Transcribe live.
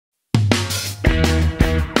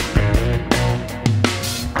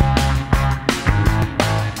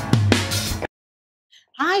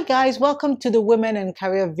Hi guys, welcome to the Women in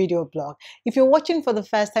Career video blog. If you're watching for the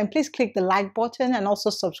first time, please click the like button and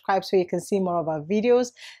also subscribe so you can see more of our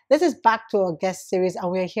videos. This is back to our guest series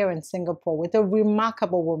and we're here in Singapore with a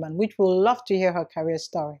remarkable woman, which we'll love to hear her career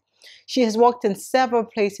story. She has worked in several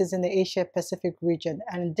places in the Asia Pacific region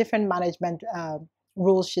and different management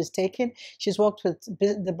roles she's taken. She's worked with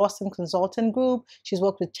the Boston Consulting Group. She's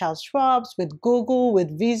worked with Schwab, with Google,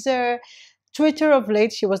 with Visa, Twitter. Of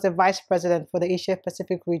late, she was the vice president for the Asia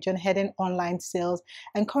Pacific region, heading online sales.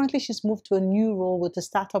 And currently, she's moved to a new role with a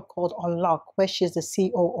startup called Unlock, where she's the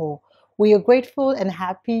COO. We are grateful and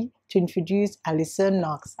happy to introduce Aliza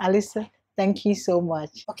Knox. Aliza, thank you so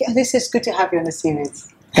much. Okay, Aliza, it's good to have you on the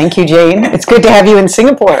series. Thank you, Jane. It's good to have you in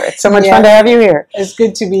Singapore. It's so much fun to have you here. It's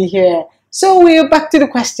good to be here. So we are back to the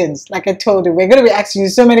questions. Like I told you, we're going to be asking you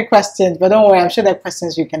so many questions, but don't worry, I'm sure there are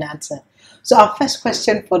questions you can answer. So our first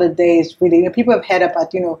question for the day is really, people have heard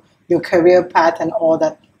about, your career path and all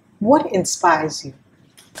that. What inspires you?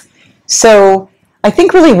 So I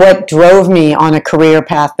think really what drove me on a career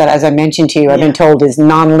path that, as I mentioned to you, I've been told is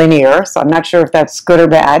non-linear, so I'm not sure if that's good or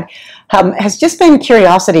bad, has just been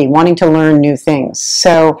curiosity, wanting to learn new things.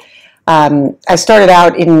 So I started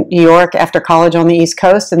out in New York after college on the East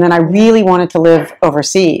Coast, and then I really wanted to live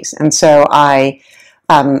overseas. And so I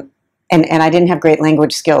didn't have great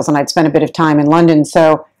language skills, and I'd spent a bit of time in London,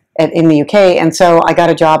 in the UK, and so I got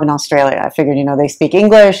a job in Australia. I figured, they speak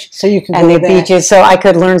English, so you can and go they beaches, so I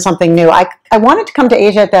could learn something new. I wanted to come to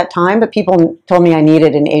Asia at that time, but people told me I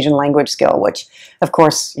needed an Asian language skill, which, of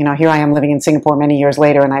course, here I am living in Singapore many years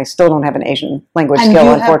later, and I still don't have an Asian language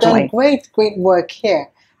skill, unfortunately. And you have done great work here.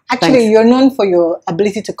 Actually, Thanks. You're known for your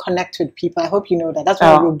ability to connect with people. I hope you know that. That's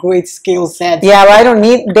one of your great skill sets. Yeah, well,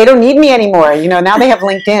 they don't need me anymore. Now they have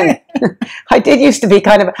LinkedIn. I did used to be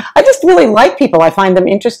I just really like people. I find them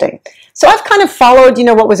interesting. So I've kind of followed,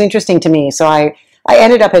 what was interesting to me. So I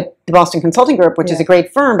ended up at the Boston Consulting Group, which is a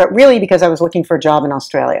great firm, but really because I was looking for a job in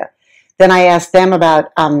Australia. Then I asked them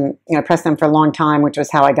about, pressed them for a long time, which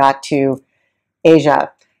was how I got to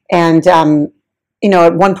Asia. And,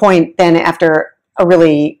 at one point then after a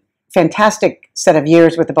really fantastic set of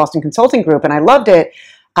years with the Boston Consulting Group, and I loved it.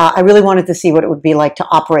 I really wanted to see what it would be like to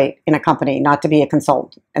operate in a company, not to be a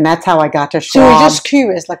consultant. And that's how I got to Schwab. So you're just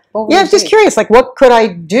curious, what I was just curious, what could I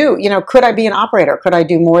do? Could I be an operator? Could I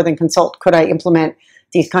do more than consult? Could I implement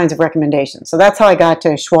these kinds of recommendations? So that's how I got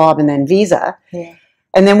to Schwab and then Visa. Yeah.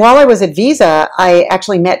 And then while I was at Visa, I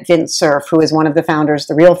actually met Vint Cerf, who is one of the founders,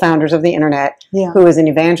 the real founders of the internet, who is an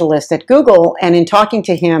evangelist at Google. And in talking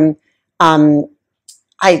to him,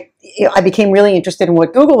 I became really interested in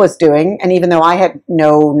what Google was doing, and even though I had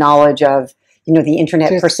no knowledge of, the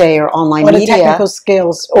internet per se or online media, technical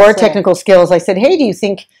skills, I said, hey, do you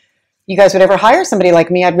think you guys would ever hire somebody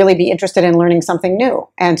like me? I'd really be interested in learning something new.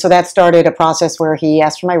 And so that started a process where he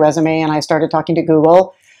asked for my resume, and I started talking to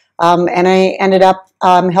Google, and I ended up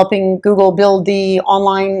helping Google build the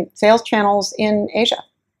online sales channels in Asia.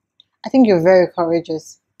 I think you're very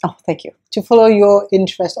courageous. Oh, thank you. To follow your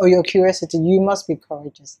interest or your curiosity, you must be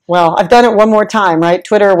courageous. Well, I've done it one more time, right?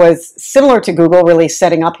 Twitter was similar to Google, really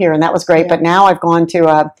setting up here, and that was great. But now I've gone to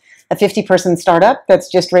a 50-person startup that's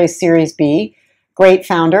just raised Series B. Great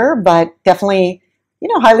founder, but definitely,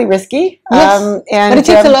 highly risky. Yes, but it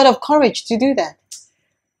takes a lot of courage to do that.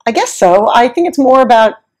 I guess so. I think it's more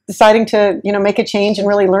about deciding to, make a change and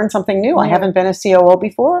really learn something new. I haven't been a COO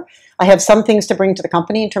before. I have some things to bring to the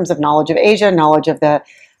company in terms of knowledge of Asia, knowledge of the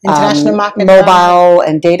international market, mobile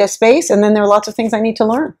and data space, and then there are lots of things I need to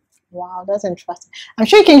learn. Wow, that's interesting. I'm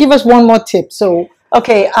sure you can give us one more tip. So,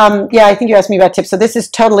 okay, I think you asked me about tips. So this is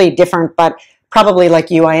totally different, but probably like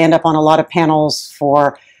you, I end up on a lot of panels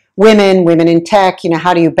for women in tech.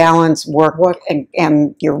 How do you balance work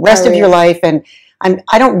and your rest of your life? And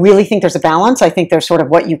I don't really think there's a balance. I think there's sort of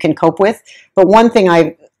what you can cope with. But one thing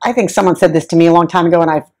I think someone said this to me a long time ago, and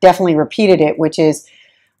I've definitely repeated it, which is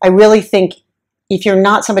I really think if you're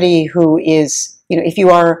not somebody who is, if you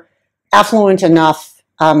are affluent enough,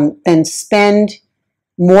 then spend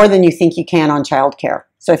more than you think you can on childcare.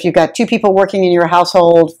 So if you've got two people working in your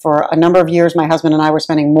household for a number of years, my husband and I were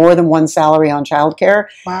spending more than one salary on childcare.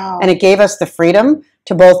 Wow. And it gave us the freedom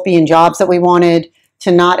to both be in jobs that we wanted,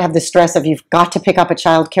 to not have the stress of you've got to pick up a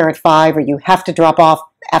childcare at 5 or you have to drop off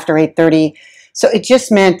after 8:30. So it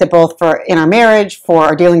just meant that both in our marriage, for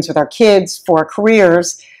our dealings with our kids, for our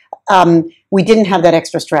careers, we didn't have that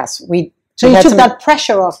extra stress. So you took that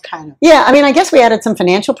pressure off, kind of. Yeah, I guess we added some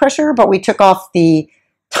financial pressure, but we took off the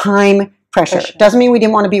time pressure. Doesn't mean we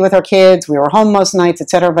didn't want to be with our kids. We were home most nights,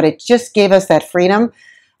 etc. But it just gave us that freedom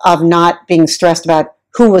of not being stressed about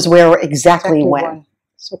who was where exactly when.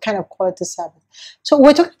 So kind of quality service. So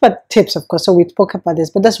we're talking about tips, of course. So we spoke about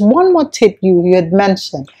this, but there's one more tip you had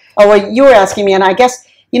mentioned. Oh, well, you were asking me, and I guess,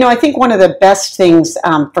 I think one of the best things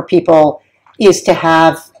for people is to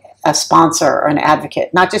have a sponsor or an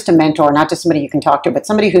advocate, not just a mentor, not just somebody you can talk to, but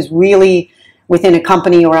somebody who's really within a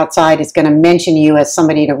company or outside is going to mention you as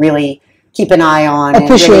somebody to really keep an eye on. Or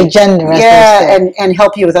push your agenda. Yeah, and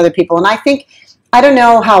help you with other people. And I think, I don't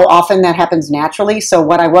know how often that happens naturally. So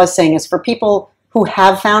what I was saying is for people who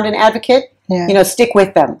have found an advocate, stick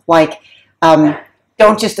with them. Like,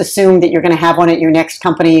 don't just assume that you're going to have one at your next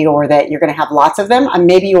company or that you're going to have lots of them.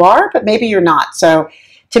 Maybe you are, but maybe you're not. So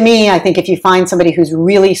to me, I think if you find somebody who's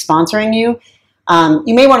really sponsoring you,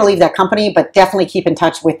 you may want to leave that company, but definitely keep in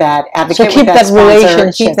touch with that advocate. So keep that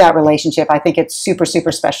relationship. Keep that relationship. I think it's super,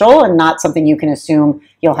 super special and not something you can assume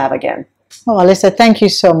you'll have again. Oh, Aliza, thank you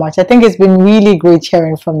so much. I think it's been really great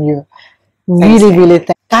hearing from you. Really.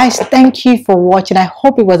 Guys, thank you for watching. I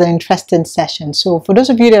hope it was an interesting session. So for those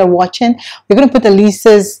of you that are watching, we're going to put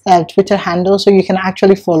Aliza's Twitter handle so you can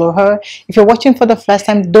actually follow her. If you're watching for the first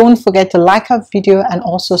time, don't forget to like our video and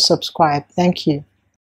also subscribe. Thank you.